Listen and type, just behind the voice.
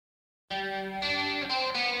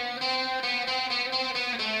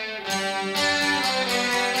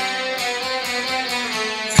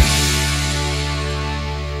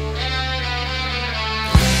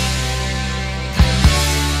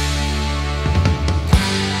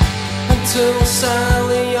Little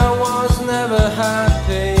Sally, I was never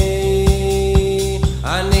happy.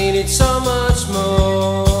 I needed so much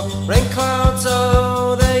more. Rain clouds,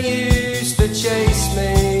 oh, they used to chase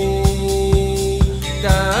me.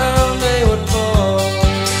 Down they would fall.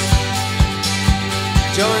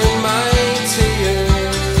 Join my tears.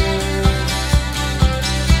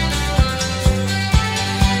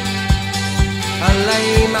 I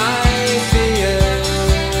lay my fears.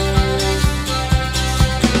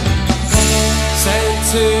 Sent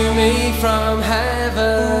to me from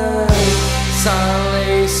heaven,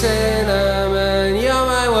 Sally Cinnamon, you're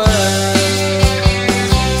my word.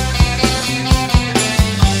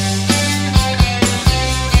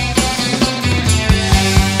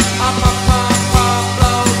 Up, up, up, up,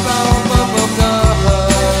 blow, blow, blow, blow, blow.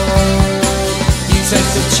 You take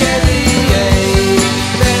the cherry,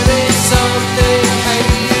 there is something, hey,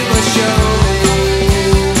 you must show me.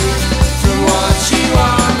 From what you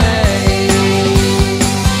are made,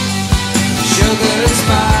 sugar and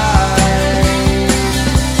spice,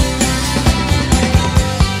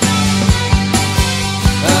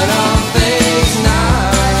 and all things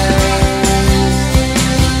nice.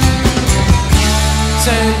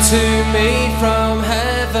 Sent to me from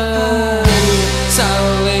heaven,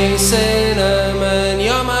 Sally Cinnamon,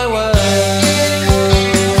 you're my word.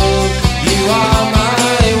 You are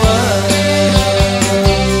my word.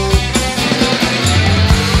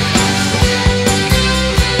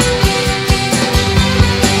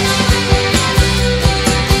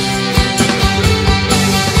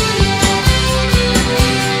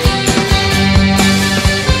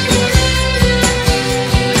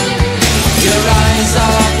 Your eyes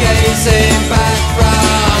are gazing back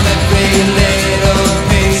from every little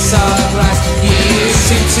piece of glass. You used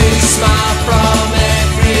to smile from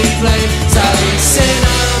every flame, Sally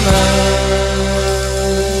Cinnamon.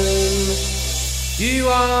 You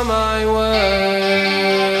are my word.